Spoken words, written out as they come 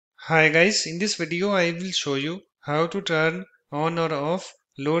Hi guys, in this video I will show you how to turn on or off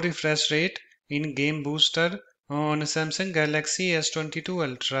low refresh rate in Game Booster on Samsung Galaxy S22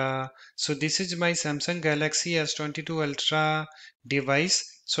 Ultra. So this is my Samsung Galaxy S22 Ultra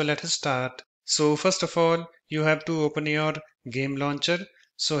device. So let us start. So first of all, you have to open your game launcher.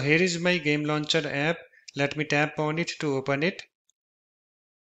 So here is my game launcher app. Let me tap on it to open it.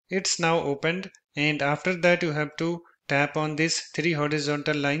 It's now opened, and after that you have to tap on these three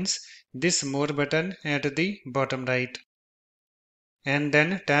horizontal lines, this more button at the bottom right, and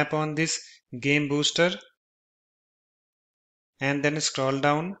then tap on this game booster and then scroll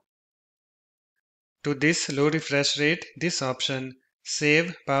down to this low refresh rate, this option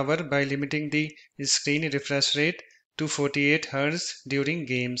save power by limiting the screen refresh rate to 48 Hz during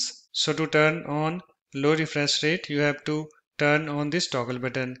games. So to turn on low refresh rate you have to turn on this toggle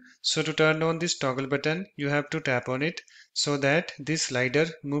button. So to turn on this toggle button you have to tap on it so that this slider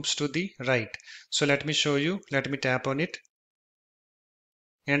moves to the right. So let me show you. Let me tap on it.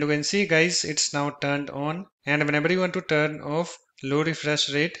 And you can see guys, it's now turned on, and whenever you want to turn off low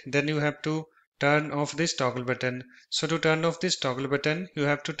refresh rate, then you have to turn off this toggle button. So to turn off this toggle button you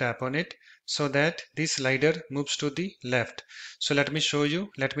have to tap on it so that this slider moves to the left. So let me show you.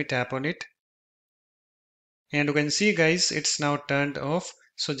 Let me tap on it, and you can see guys, it's now turned off.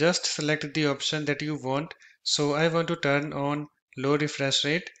 So just select the option that you want. So I want to turn on low refresh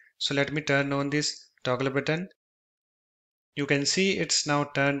rate, so let me turn on this toggle button. You can see it's now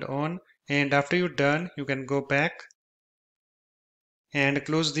turned on, and after you're done you can go back and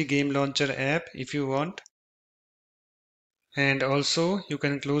close the game launcher app if you want, and also you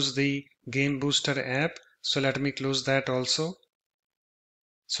can close the game booster app. So let me close that also.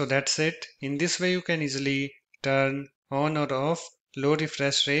 So that's it. In this way you can easily turn on or off low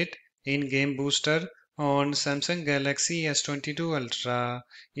refresh rate in game booster on Samsung Galaxy S22 Ultra.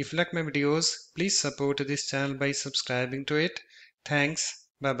 If you like my videos, please support this channel by subscribing to it. Thanks.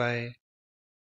 Bye bye.